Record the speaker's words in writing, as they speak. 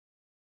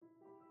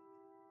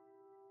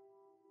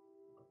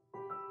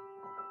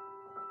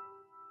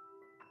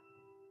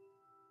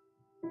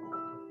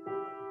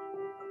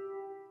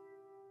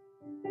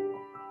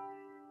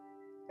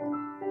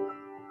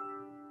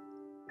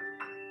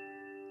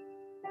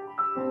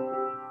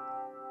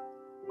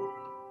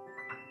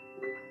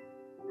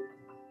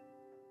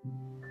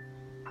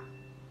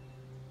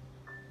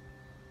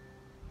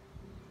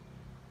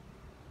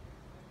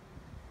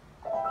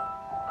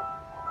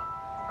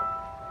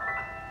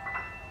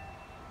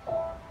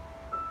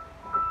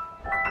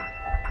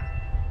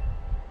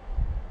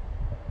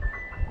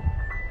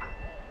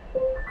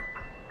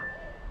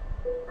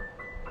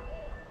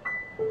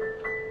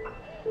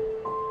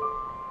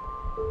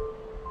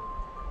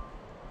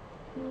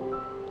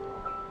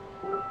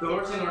The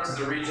Lower St. Lawrence is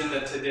a region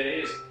that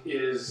today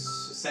is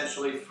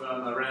essentially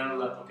from around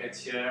La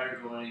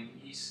Pocatière going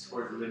east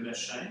toward Les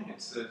Rochers.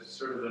 It's a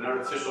sort of an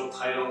artificial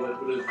title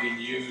that would have been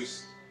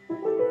used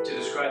to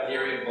describe the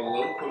area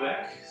below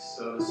Quebec.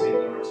 So the St.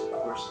 Lawrence, of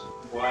course,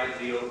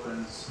 widely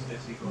opens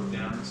as you go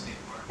down the St.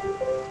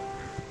 Lawrence.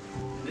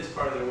 In this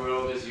part of the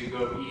world, as you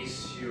go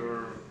east,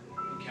 you're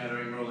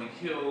encountering rolling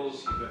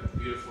hills. You've got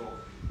beautiful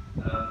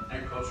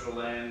agricultural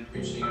land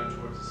reaching out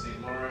towards the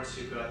St. Lawrence.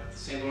 You've got the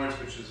St. Lawrence,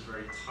 which is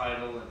very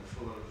tidal and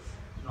full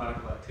of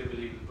nautical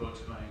activity with boats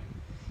going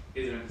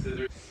hither and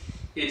thither.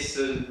 It's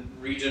a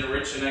region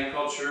rich in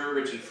agriculture,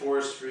 rich in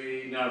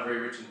forestry, not very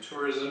rich in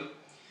tourism,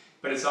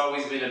 but it's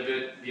always been a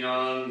bit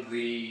beyond at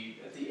the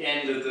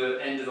end of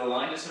the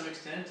line to some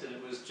extent, and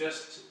it was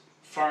just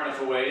far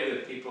enough away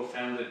that people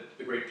found it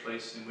a great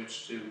place in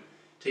which to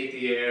take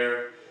the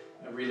air,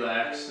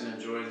 relax, and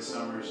enjoy the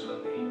summers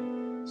of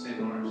the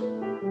St. Lawrence.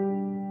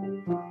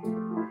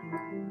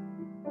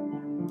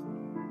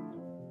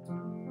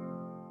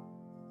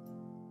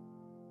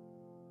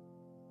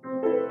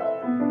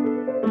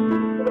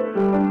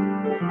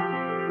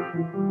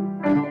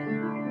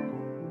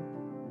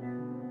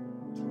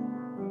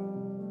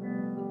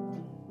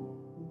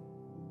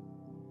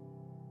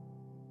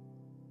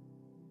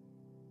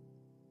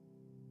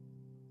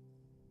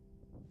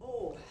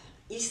 Oh,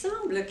 il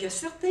semble qu'il y a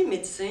certains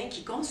médecins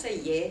qui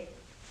conseillaient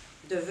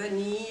de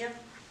venir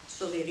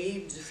sur les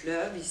rives du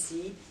fleuve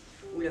ici,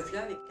 où le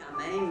fleuve est quand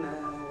même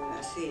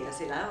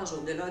assez large,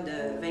 au-delà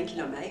de 20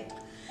 km.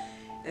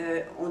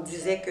 On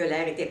disait que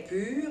l'air était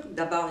pur.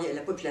 D'abord,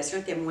 la population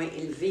était moins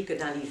élevée que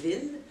dans les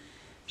villes.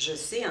 Je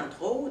sais,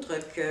 entre autres,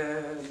 que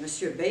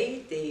M.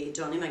 Bate et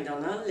Johnny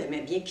Macdonald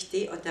aimaient bien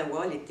quitter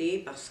Ottawa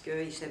l'été parce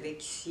qu'ils savaient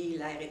qu'ici,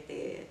 l'air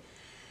était...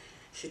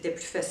 C'était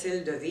plus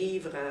facile de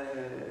vivre,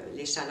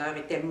 les chaleurs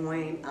étaient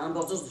moins... En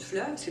bordure du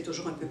fleuve, c'est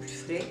toujours un peu plus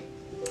frais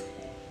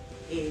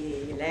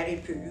et l'air est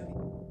pur.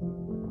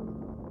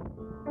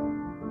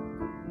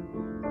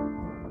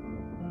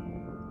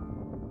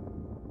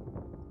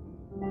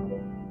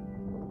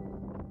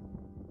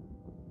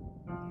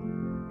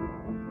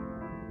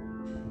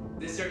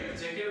 This area in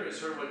particular is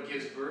sort of what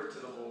gives birth to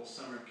the whole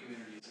summer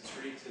communities. It's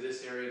really to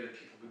this area that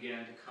people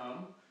began to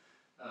come.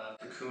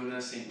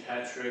 Pacuna, St.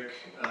 Patrick,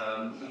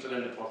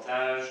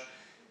 Notre-Dame-de-Portage,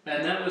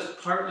 and that was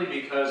partly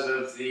because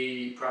of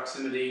the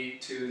proximity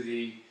to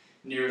the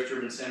nearest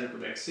urban center,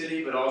 Quebec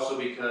City, but also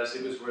because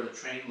it was where the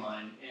train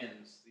line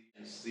ends.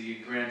 It's the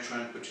Grand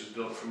Trunk, which is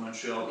built from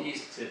Montreal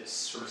east. It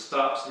sort of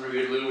stops in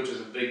Rivière-du-Loup, which is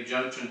a big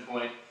junction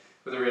point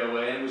for the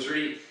railway, and it was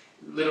really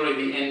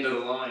literally the end of the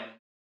line.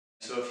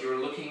 So if you were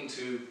looking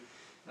to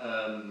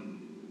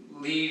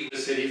leave the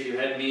city, if you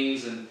had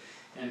means and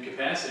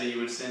capacity, you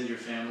would send your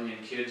family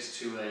and kids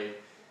to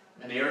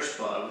an air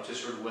spa, which is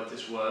sort of what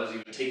this was.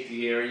 You would take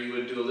the air, you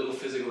would do a little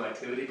physical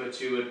activity, but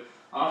you would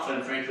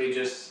often, frankly,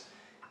 just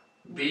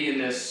be in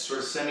this sort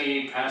of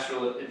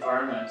semi-pastoral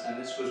environment,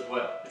 and this was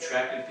what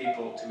attracted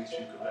people to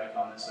eastern Quebec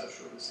on the south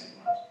shore of the St.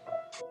 Lawrence.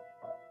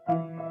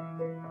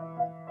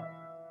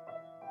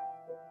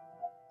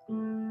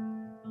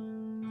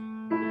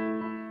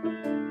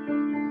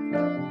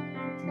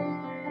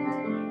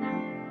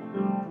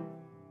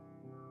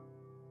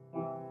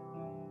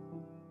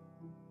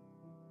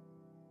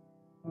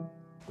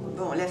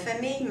 Bon, la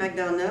famille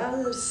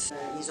Macdonald,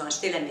 ils ont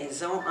acheté la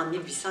maison en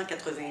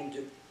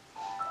 1882.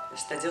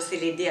 C'est-à-dire, c'est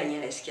Lady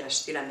Agnès qui a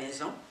acheté la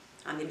maison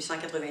en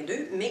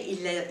 1882, mais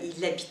il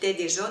l'habitait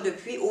déjà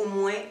depuis au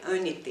moins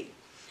un été.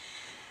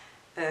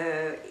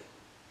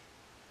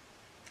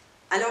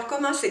 Alors,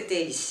 comment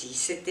c'était ici?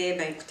 C'était,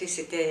 ben écoutez,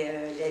 c'était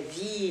la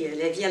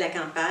vie à la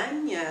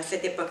campagne. À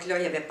cette époque-là,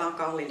 il n'y avait pas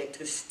encore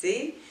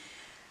l'électricité.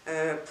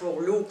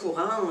 Pour l'eau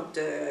courante,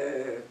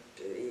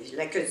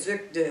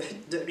 l'aqueduc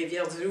de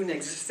Rivière-du-Loup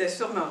n'existait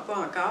sûrement pas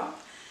encore.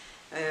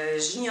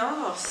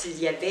 J'ignore s'il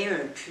y avait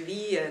un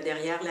puits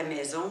derrière la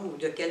maison ou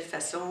de quelle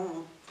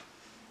façon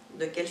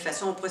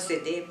on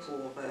procédait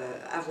pour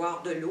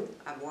avoir de l'eau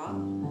à boire.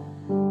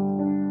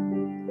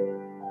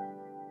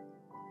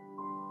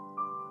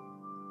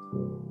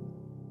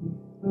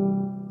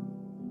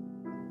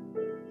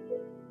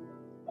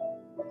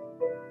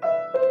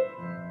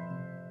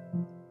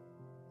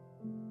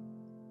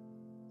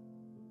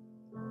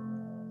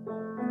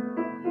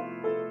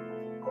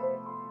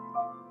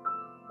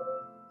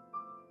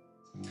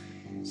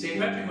 St.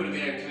 Patrick would have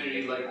been a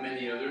community like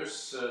many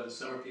others. The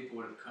summer people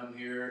would have come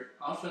here.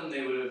 Often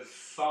they would have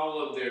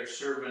followed their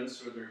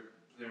servants or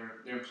their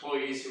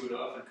employees who would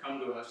often come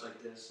to a house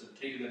like this and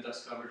taken the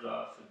dust covers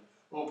off and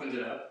opened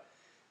it up,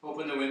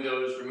 opened the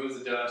windows, removed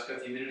the dust, got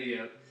the humidity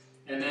out,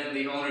 and then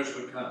the owners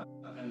would come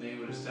and they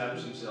would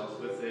establish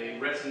themselves with a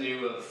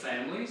retinue of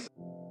families.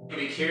 They'd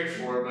be cared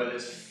for by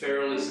this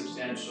fairly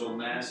substantial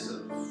mass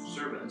of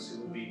servants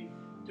who would be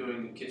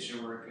doing the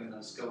kitchen work and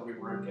the scullery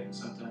work and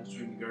sometimes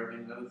doing the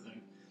gardening and other things.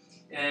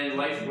 And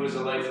life was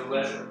a life of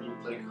leisure. You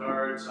would play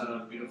cards on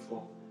a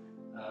beautiful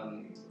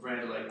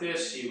veranda like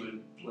this. You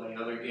would play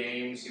other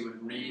games. You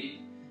would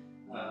read.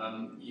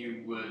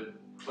 You would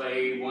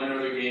play one or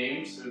other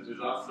games. So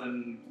there's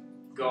often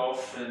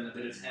golf and a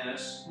bit of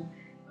tennis.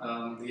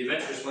 The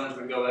adventurous ones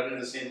would go out into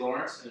the St.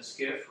 Lawrence in a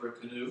skiff or a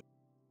canoe.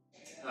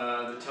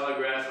 The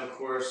telegraph, of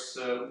course,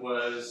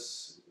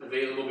 was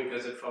available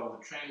because it followed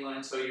the train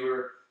line, so you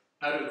were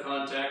out of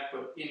contact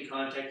but in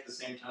contact at the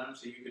same time.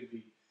 So you could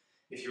be,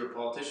 if you were a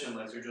politician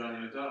like Sir John A.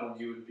 Macdonald,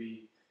 you would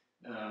be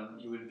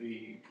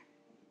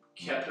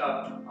kept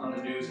up on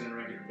the news on a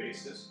regular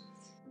basis.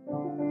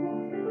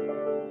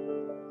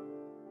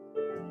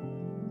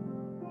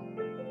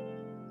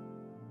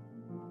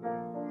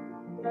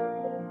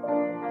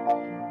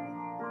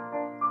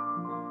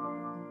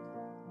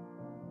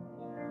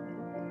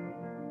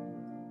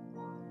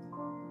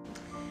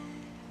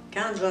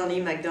 Quand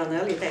Johnny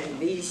Macdonald est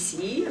arrivé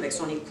ici avec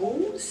son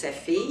épouse, sa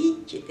fille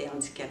qui était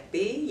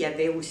handicapée, il y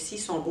avait aussi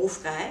son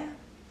beau-frère,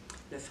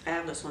 le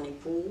frère de son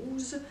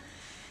épouse.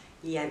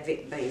 Il y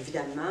avait, bien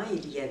évidemment,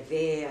 il y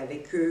avait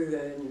avec eux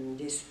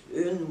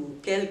une ou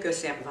quelques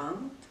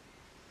servantes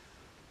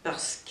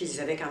parce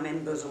qu'ils avaient quand même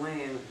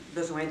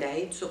besoin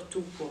d'aide,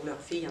 surtout pour leur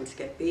fille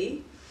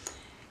handicapée.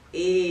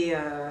 Et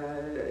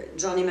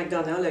Johnny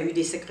Macdonald a eu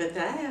des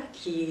secrétaires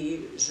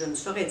qui, je ne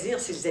saurais dire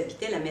s'ils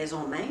habitaient la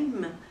maison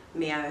même,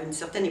 mais à une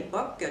certaine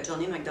époque,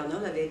 Johnny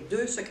Macdonald avait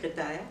 2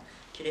 secrétaires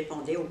qui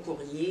répondaient aux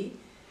courriers.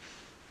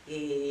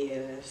 Et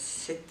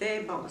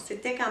c'était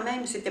quand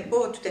même, c'était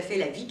pas tout à fait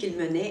la vie qu'il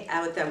menait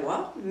à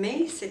Ottawa,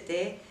 mais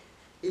c'était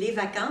les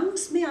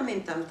vacances, mais en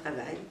même temps le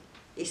travail.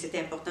 Et c'était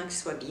important qu'il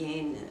soit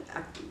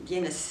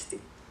bien assisté.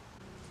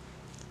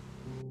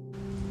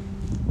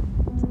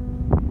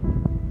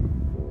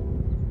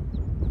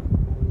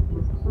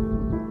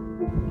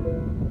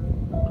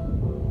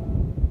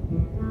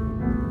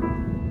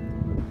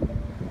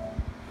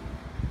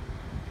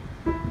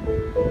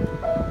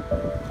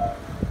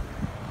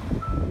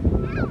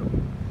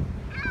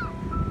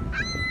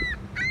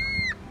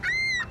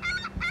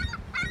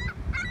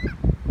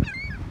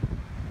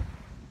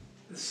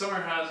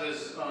 Summer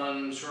houses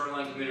on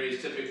shoreline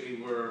communities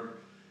typically were,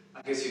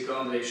 I guess you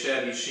call them a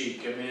shabby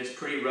chic. I mean, it's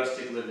pretty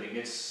rustic living.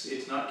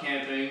 It's not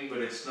camping, but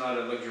it's not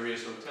a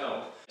luxurious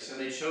hotel. So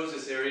they chose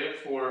this area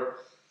for,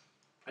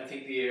 I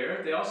think, the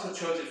air. They also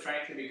chose it,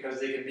 frankly,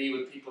 because they could be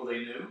with people they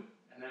knew.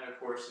 And that, of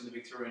course, in the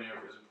Victorian era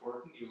was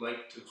important. You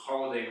liked to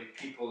holiday with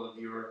people of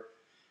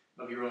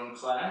your own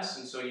class,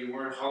 and so you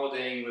weren't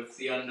holidaying with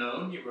the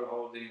unknown, you were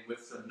holidaying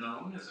with the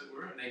known, as it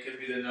were, and they could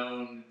be the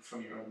known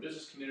from your own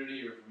business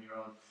community or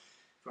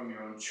from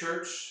your own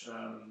church.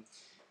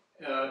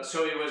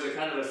 So it was a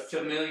kind of a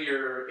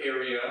familiar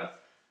area.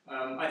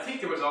 I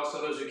think there was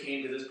also those who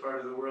came to this part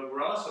of the world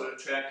were also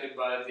attracted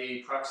by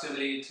the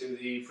proximity to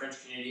the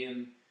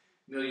French-Canadian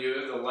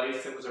milieu, the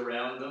life that was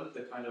around them,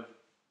 the kind of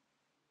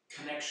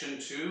connection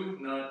to,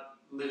 not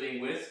living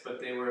with,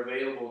 but they were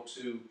available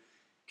to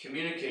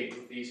communicate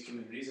with these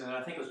communities, and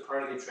I think it was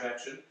part of the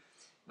attraction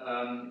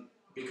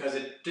because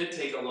it did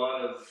take a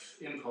lot of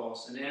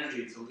impulse and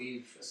energy to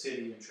leave a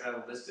city and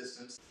travel this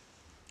distance.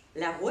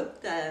 La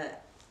route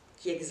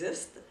qui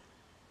existe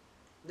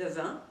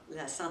devant,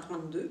 la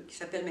 132, qui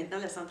s'appelle maintenant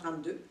la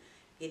 132,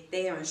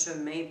 était un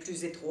chemin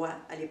plus étroit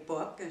à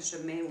l'époque, un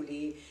chemin où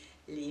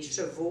les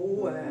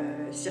chevaux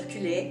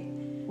circulaient,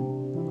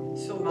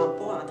 sûrement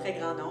pas en très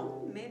grand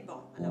nombre, mais bon,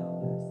 alors...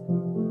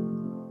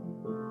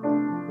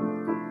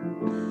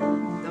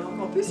 Donc,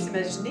 on peut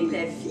s'imaginer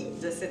la vie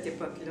de cette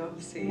époque-là.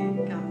 C'est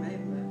quand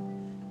même...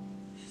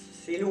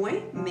 c'est loin,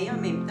 mais en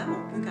même temps,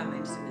 on peut quand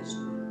même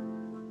s'imaginer.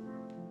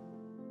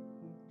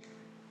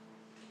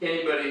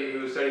 Anybody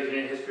who studied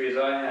Canadian history as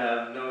I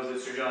have knows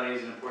that Sir Johnny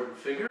is an important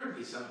figure.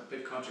 He's a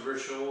bit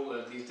controversial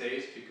these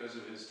days because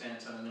of his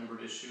stance on a number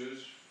of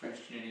issues,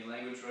 French-Canadian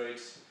language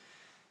rights,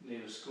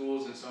 native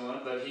schools, and so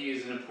on. But he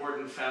is an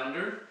important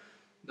founder,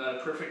 not a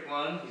perfect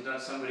one. He's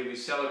not somebody we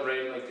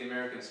celebrate like the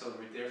Americans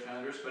celebrate their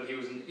founders, but he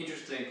was an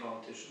interesting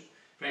politician,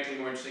 frankly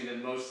more interesting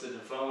than most that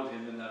have followed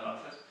him in that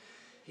office.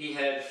 He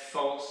had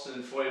faults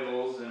and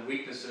foibles and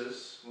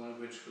weaknesses, one of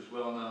which was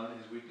well known,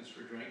 his weakness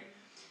for drink.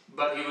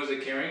 But he was a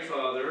caring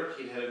father.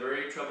 He had a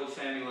very troubled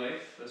family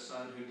life, a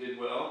son who did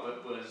well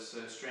but was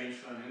estranged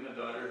from him, a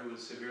daughter who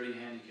was severely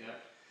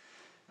handicapped.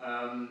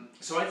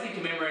 So I think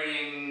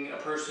commemorating a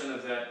person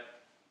of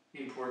that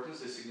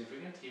importance is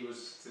significant. He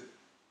was the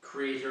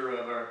creator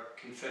of our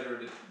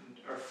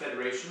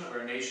federation, of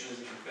our nation as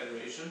a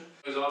confederation.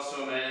 He was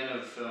also a man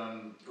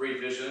of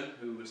great vision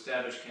who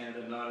established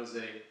Canada not as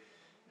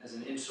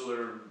an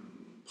insular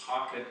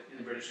pocket in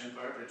the British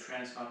Empire, but a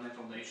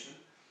transcontinental nation.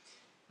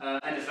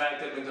 And the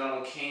fact that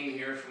Macdonald came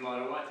here from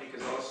Ottawa, I think,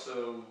 is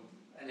also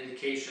an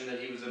indication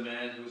that he was a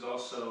man who was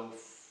also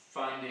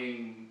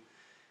finding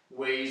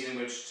ways in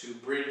which to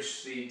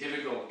bridge the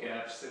difficult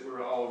gaps that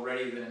were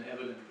already then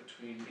evident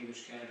between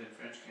English Canada and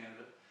French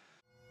Canada.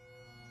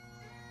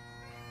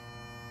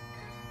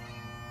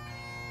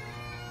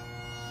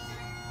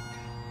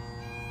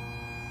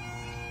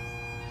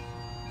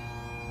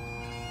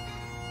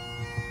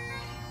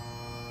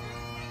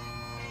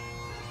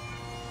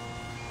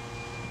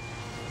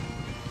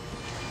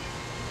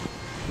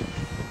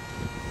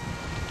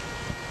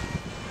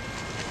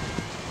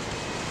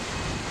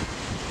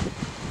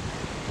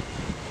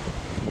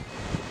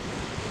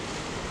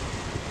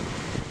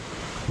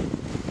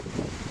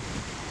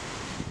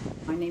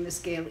 name is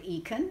Gail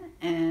Eakin,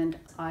 and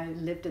I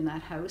lived in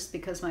that house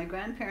because my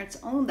grandparents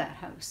owned that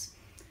house.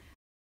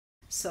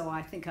 So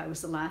I think I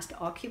was the last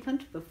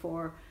occupant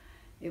before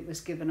it was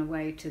given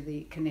away to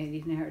the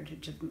Canadian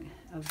Heritage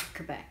of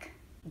Quebec.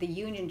 The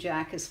Union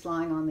Jack is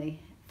flying on the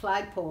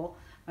flagpole.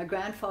 My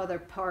grandfather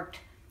parked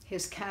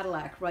his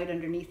Cadillac right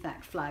underneath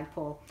that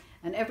flagpole,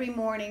 and every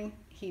morning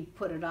he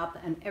put it up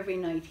and every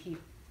night he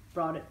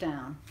brought it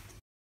down.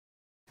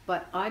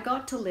 But I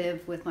got to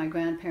live with my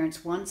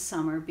grandparents one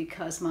summer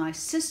because my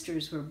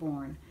sisters were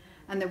born,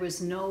 and they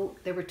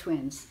were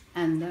twins,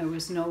 and there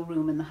was no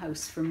room in the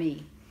house for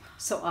me.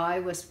 So I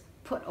was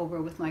put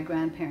over with my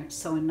grandparents.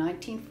 So in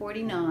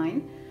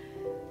 1949,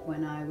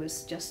 when I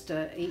was just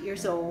 8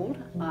 years old,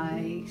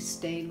 I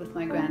stayed with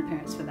my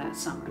grandparents for that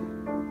summer.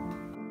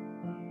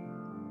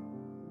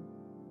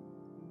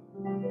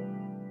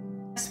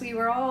 We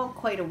were all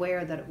quite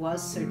aware that it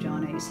was Sir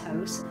John A.'s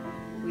house.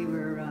 We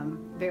were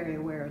very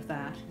aware of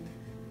that.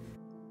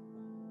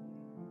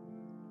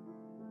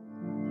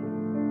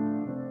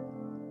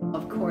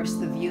 Of course,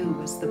 the view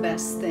was the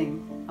best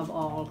thing of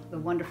all. The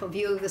wonderful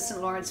view of the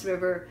St. Lawrence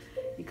River.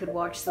 You could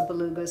watch the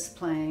belugas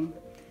playing.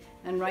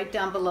 And right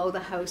down below the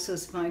house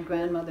was my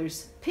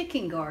grandmother's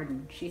picking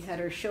garden. She had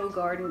her show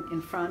garden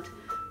in front,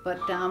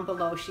 but down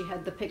below she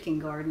had the picking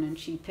garden, and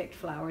she picked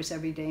flowers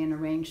every day and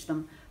arranged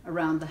them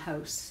around the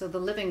house. So the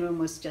living room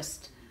was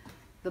just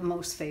the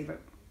most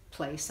favorite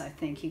place, I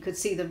think. You could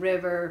see the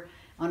river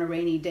on a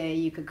rainy day.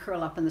 You could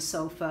curl up on the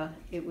sofa.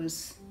 It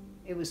was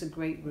a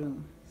great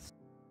room.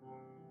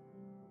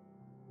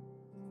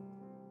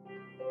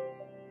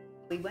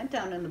 We went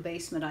down in the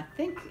basement. I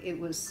think it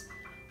was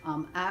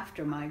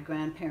after my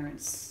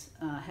grandparents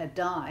had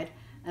died,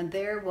 and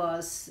there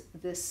was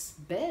this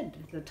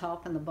bed, the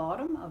top and the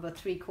bottom of a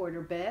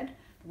 3/4 bed,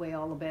 the way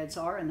all the beds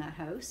are in that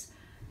house,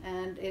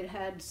 and it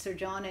had Sir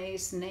John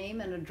A.'s name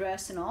and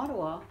address in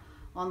Ottawa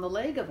on the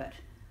leg of it.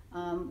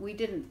 We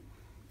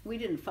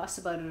didn't fuss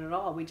about it at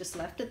all. We just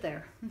left it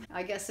there.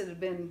 I guess it had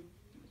been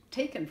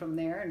taken from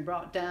there and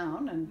brought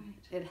down, and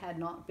it had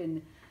not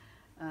been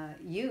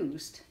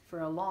used for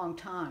a long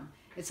time.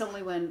 It's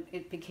only when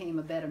it became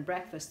a bed and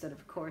breakfast that,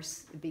 of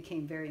course, it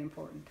became very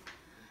important.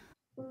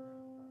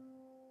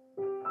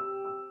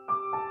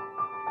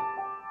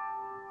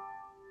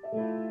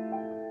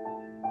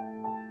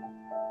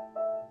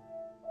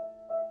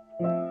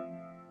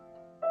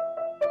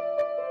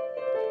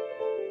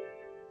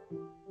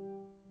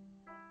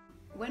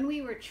 When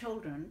we were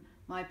children,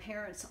 my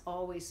parents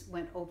always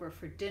went over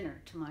for dinner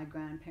to my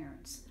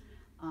grandparents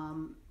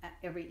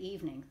every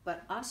evening.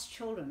 But us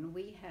children,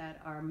 we had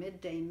our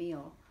midday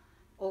meal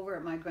over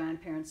at my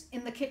grandparents'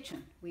 in the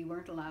kitchen. We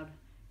weren't allowed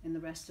in the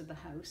rest of the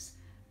house,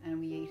 and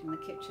we ate in the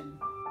kitchen.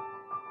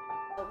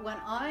 But when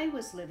I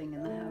was living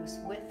in the house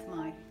with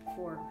my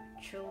 4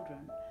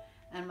 children,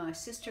 and my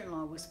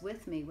sister-in-law was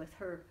with me with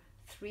her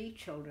 3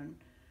 children,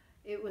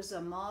 it was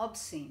a mob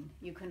scene,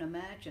 you can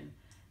imagine.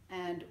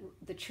 And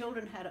the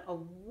children had a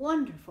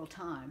wonderful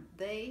time.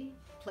 They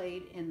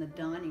played in the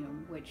dining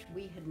room, which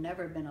we had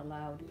never been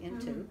allowed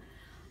into.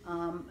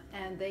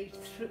 And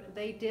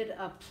they did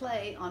a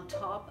play on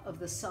top of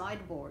the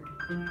sideboard,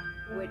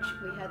 which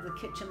we had the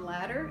kitchen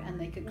ladder, and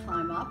they could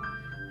climb up,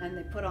 and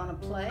they put on a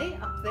play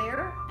up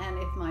there. And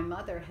if my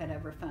mother had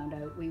ever found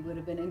out, we would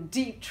have been in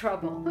deep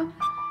trouble.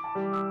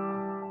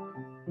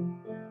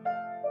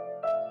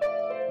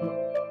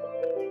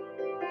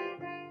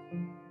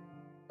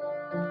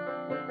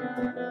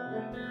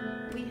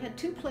 We had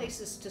 2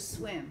 places to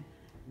swim.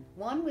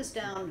 One was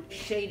down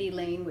Shady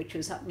Lane, which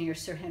was up near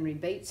Sir Henry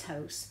Bates'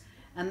 house.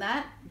 And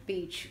that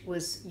beach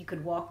was, you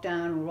could walk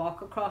down,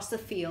 walk across the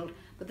field,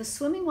 but the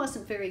swimming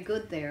wasn't very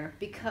good there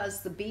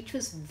because the beach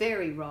was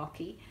very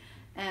rocky,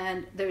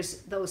 and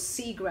there's those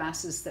sea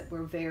grasses that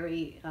were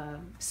very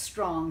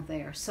strong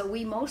there. So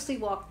we mostly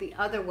walked the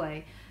other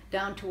way,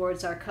 down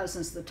towards our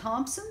cousins, the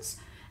Thompsons,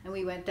 and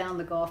we went down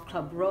the Golf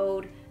Club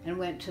Road and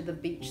went to the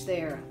beach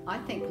there. I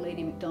think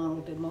Lady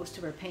Macdonald did most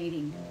of her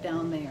painting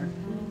down there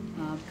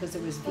because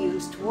there was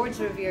views towards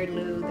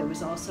Rivière-Loup, there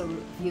was also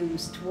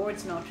views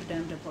towards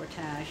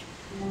Notre-Dame-de-Portage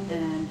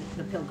and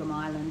the Pilgrim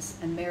Islands,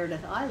 and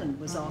Meredith Island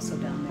was also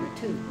down there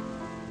too.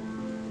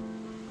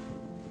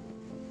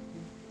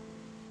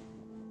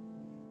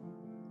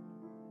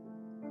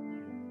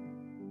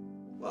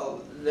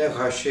 Well, Les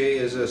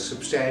Rochers is a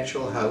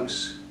substantial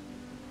house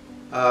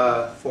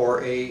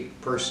for a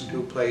person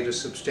who played a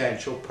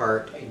substantial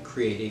part in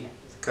creating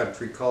the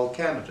country called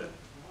Canada.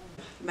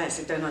 Ben,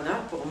 c'est un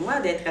honneur pour moi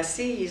d'être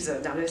assise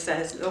dans le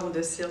salon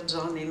de Sir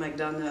John et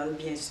Macdonald,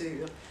 bien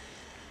sûr.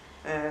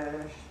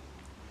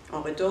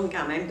 On retourne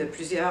quand même de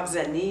plusieurs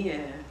années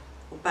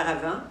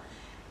auparavant,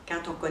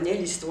 quand on connaît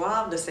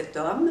l'histoire de cet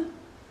homme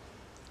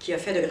qui a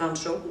fait de grandes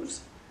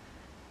choses.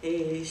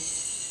 Et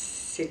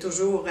c'est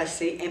toujours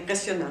assez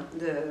impressionnant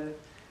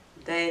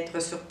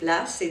d'être sur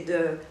place et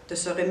de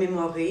se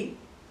remémorer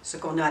ce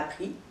qu'on a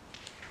appris.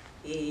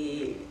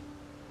 Et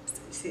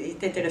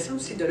c'est intéressant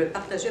aussi de le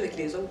partager avec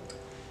les autres.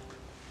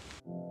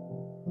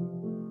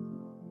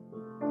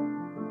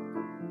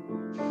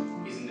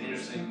 He's an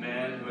interesting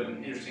man who had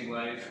an interesting amazing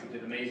life, who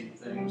did amazing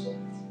things,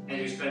 and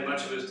who spent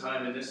much of his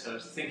time in this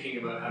house thinking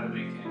about how to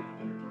make Canada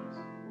a better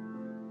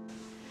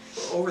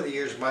place. Over the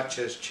years, much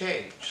has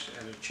changed,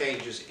 and it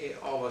changes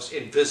almost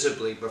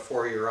invisibly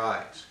before your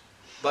eyes.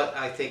 But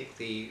I think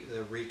the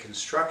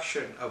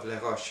reconstruction of Les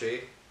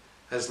Rochers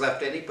has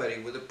left anybody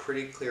with a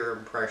pretty clear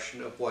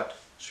impression of what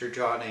Sir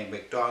John A.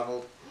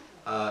 Macdonald,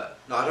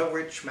 not a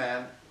rich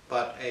man,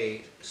 but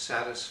a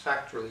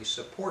satisfactorily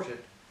supported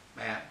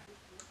man,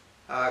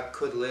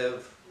 could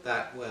live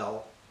that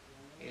well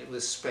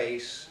with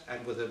space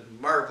and with a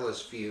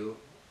marvelous view,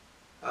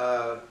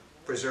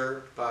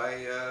 preserved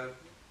by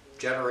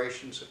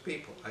generations of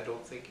people. I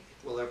don't think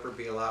it will ever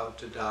be allowed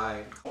to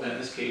die. In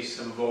this case,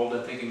 I've evolved,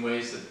 I think, in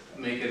ways that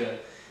make it a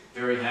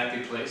very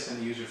happy place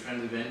and a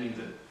user-friendly venue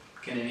that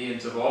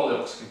Canadians of all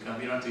ilks can come.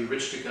 You don't have to be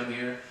rich to come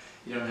here.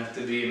 You don't have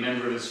to be a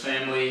member of his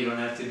family. You don't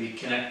have to be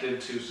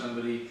connected to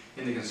somebody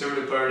in the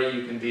Conservative Party.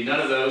 You can be none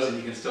of those and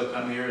you can still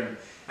come here and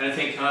I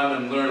think come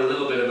and learn a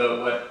little bit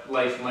about what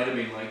life might have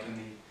been like in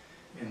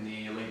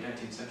the late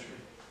 19th century.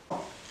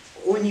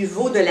 Au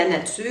niveau de la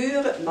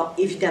nature, bon,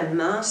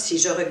 évidemment, si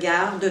je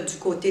regarde du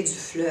côté du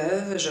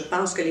fleuve, je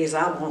pense que les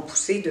arbres ont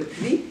poussé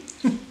depuis.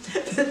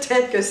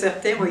 Peut-être que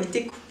certains ont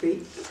été coupés.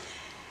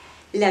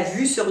 La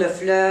vue sur le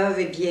fleuve,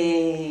 eh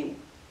bien,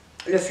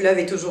 le fleuve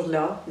est toujours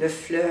là. Le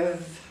fleuve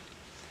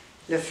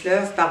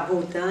par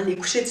beau temps. Les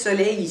couchers de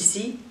soleil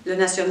ici, le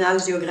National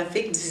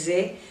Geographic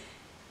disait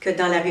que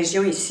dans la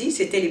région ici,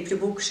 c'était les plus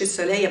beaux couchers de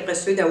soleil après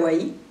ceux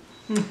d'Hawaï.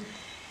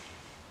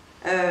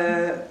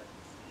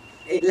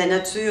 La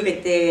nature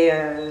était,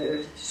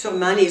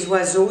 sûrement les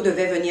oiseaux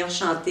devaient venir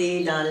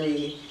chanter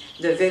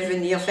devaient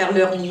venir faire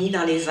leur nid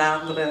dans les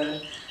arbres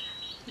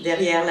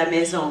derrière la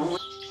maison.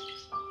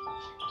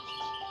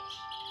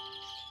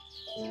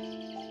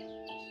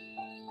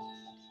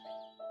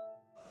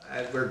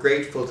 And we're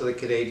grateful to the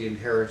Canadian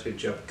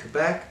Heritage of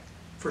Quebec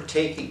for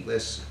taking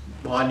this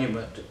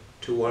monument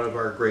to one of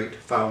our great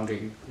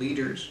founding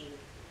leaders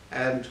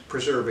and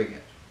preserving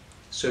it.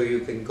 So you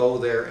can go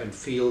there and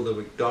feel the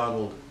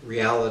Macdonald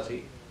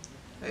reality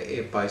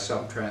by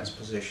some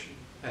transposition.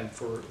 And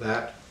for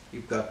that,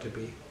 you've got to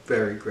be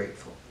very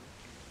grateful.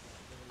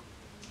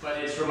 But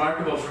it's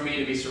remarkable for me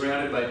to be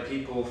surrounded by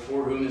people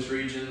for whom this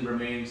region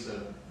remains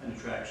an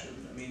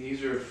attraction. I mean,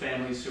 these are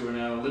families who are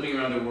now living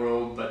around the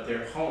world, but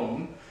their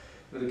home,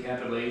 with a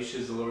capital H,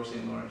 is the Lower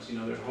St. Lawrence. You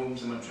know, their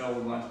homes in Montreal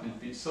have long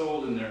been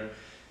sold, and their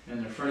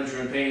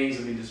furniture and paintings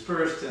have been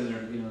dispersed, and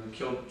their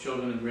the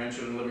children and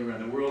grandchildren living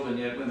around the world, and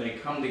yet when they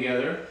come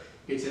together,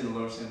 it's in the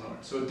Lower St.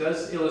 Lawrence. So it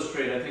does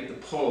illustrate, I think, the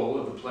pull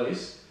of the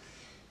place.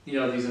 You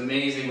know, these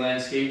amazing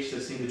landscapes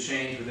that seem to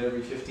change with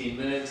every 15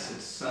 minutes.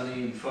 It's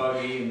sunny and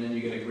foggy, and then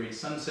you get a great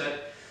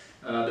sunset.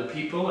 The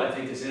people, I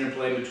think this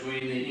interplay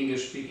between the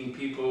English-speaking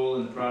people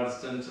and the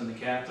Protestants and the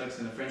Catholics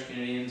and the French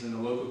Canadians and the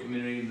local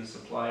community and the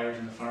suppliers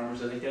and the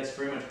farmers, I think that's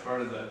very much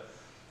part of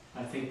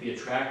the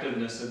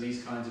attractiveness of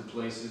these kinds of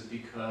places,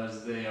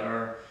 because they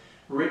are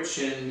rich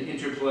in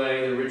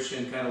interplay, they're rich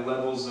in kind of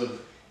levels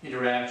of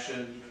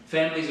interaction.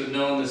 Families have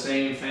known the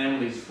same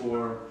families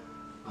for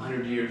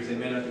 100 years. They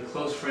may not be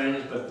close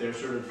friends, but they're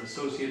sort of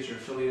associates or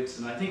affiliates,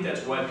 and I think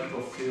that's why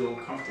people feel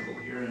comfortable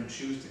here and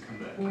choose to come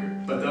back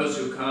here. But those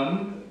who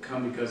come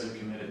because they're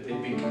committed.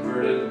 They've been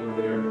converted,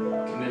 or they're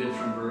committed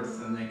from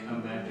birth, and they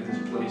come back to this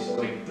place.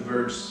 Like the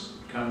birds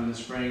come in the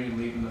spring and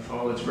leave in the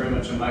fall. It's very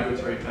much a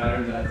migratory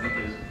pattern that I think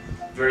is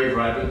very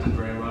vibrant and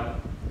very alive.